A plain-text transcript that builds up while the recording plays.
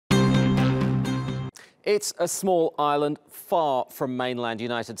It's a small island far from mainland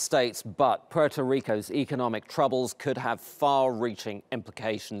United States, but Puerto Rico's economic troubles could have far-reaching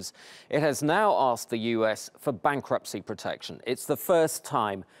implications. It has now asked the U.S. for bankruptcy protection. It's the first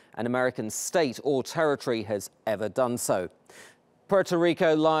time an American state or territory has ever done so. Puerto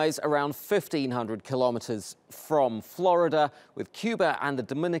Rico lies around 1,500 kilometers from Florida, with Cuba and the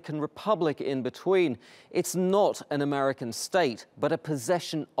Dominican Republic in between. It's not an American state, but a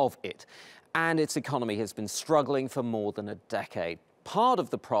possession of it. And its economy has been struggling for more than a decade. Part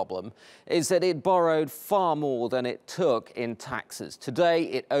of the problem is that it borrowed far more than it took in taxes. Today,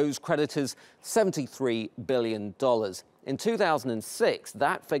 it owes creditors $73 billion. In 2006,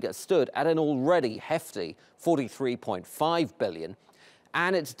 that figure stood at an already hefty $43.5 billion,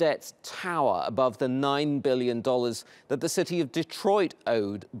 and its debts tower above the $9 billion that the city of Detroit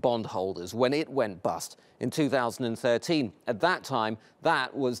owed bondholders when it went bust in 2013. At that time,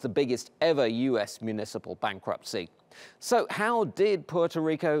 that was the biggest ever U.S. municipal bankruptcy. So how did Puerto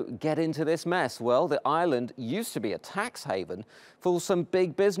Rico get into this mess? Well, the island used to be a tax haven for some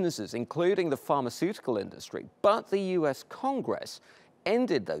big businesses, including the pharmaceutical industry. But the U.S. Congress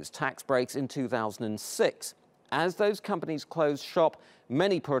ended those tax breaks in 2006. As those companies closed shop,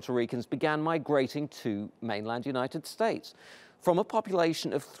 many Puerto Ricans began migrating to mainland United States. From a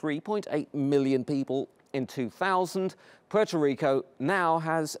population of 3.8 million people in 2000, Puerto Rico now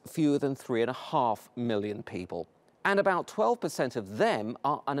has fewer than 3.5 million people. And about 12% of them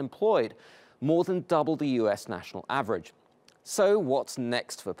are unemployed, more than double the U.S. national average. So what's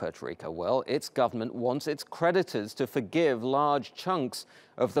next for Puerto Rico? Well, its government wants its creditors to forgive large chunks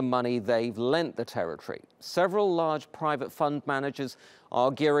of the money they've lent the territory. Several large private fund managers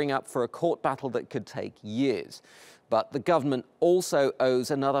are gearing up for a court battle that could take years. But the government also owes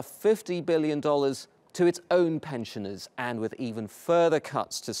another $50 billion to its own pensioners, and with even further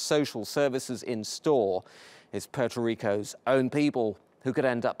cuts to social services in store, it's Puerto Rico's own people who could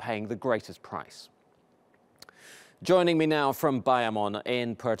end up paying the greatest price. Joining me now from Bayamon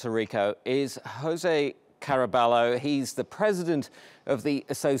in Puerto Rico is Jose Caraballo. He's the president of the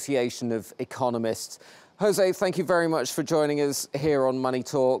Association of Economists. Jose, thank you very much for joining us here on Money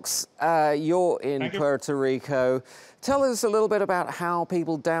Talks. You're in Puerto Rico. Tell us a little bit about how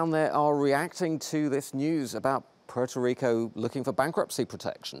people down there are reacting to this news about Puerto Rico looking for bankruptcy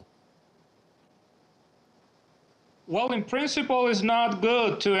protection. Well, in principle, it's not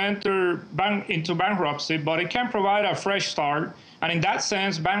good to enter into bankruptcy, but it can provide a fresh start. And in that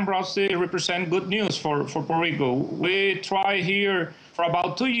sense, bankruptcy represents good news for Puerto Rico. We tried here for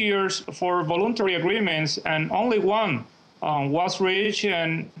about 2 years for voluntary agreements, and only one was reached,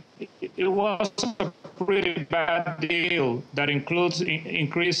 and it was a pretty bad deal that includes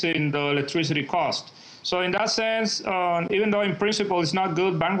increasing the electricity cost. So in that sense, even though in principle it's not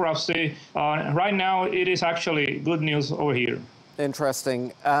good bankruptcy, right now it is actually good news over here.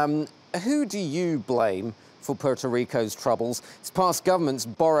 Interesting. Who do you blame for Puerto Rico's troubles? Its past governments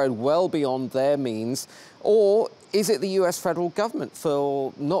borrowed well beyond their means, or is it the U.S. federal government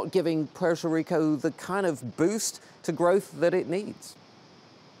for not giving Puerto Rico the kind of boost to growth that it needs?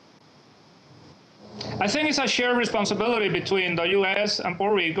 I think it's a shared responsibility between the U.S. and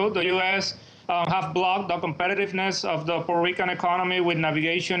Puerto Rico. The U.S. Have blocked the competitiveness of the Puerto Rican economy with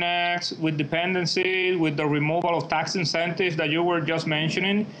navigation acts, with dependency, with the removal of tax incentives that you were just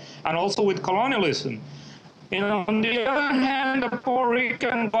mentioning, and also with colonialism. And on the other hand, the Puerto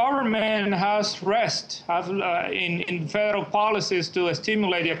Rican government has in federal policies to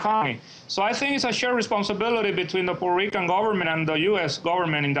stimulate the economy. So I think it's a shared responsibility between the Puerto Rican government and the U.S.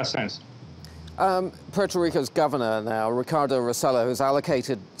 government in that sense. Puerto Rico's governor now, Ricardo Rossello, has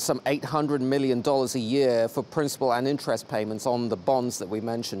allocated some $800 million a year for principal and interest payments on the bonds that we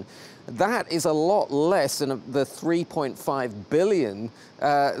mentioned. That is a lot less than the $3.5 billion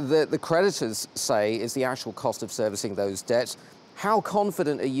that the creditors say is the actual cost of servicing those debts. How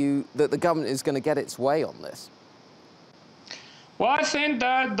confident are you that the government is going to get its way on this? Well, I think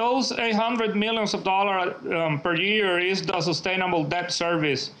that those $800 million per year is the sustainable debt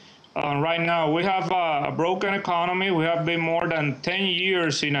service. Right now, we have a broken economy. We have been more than 10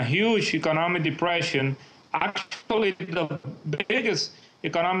 years in a huge economic depression, actually the biggest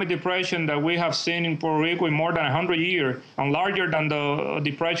economic depression that we have seen in Puerto Rico in more than 100 years, and larger than the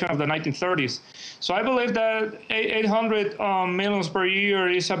depression of the 1930s. So I believe that 800 million per year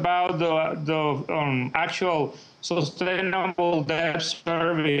is about the actual sustainable debt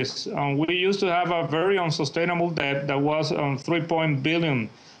service. We used to have a very unsustainable debt that was $3 billion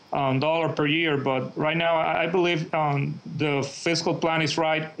per year, but right now I believe the fiscal plan is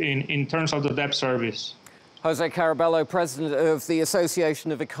right in terms of the debt service. Jose Caraballo, president of the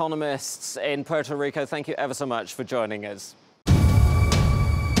Association of Economists in Puerto Rico, thank you ever so much for joining us.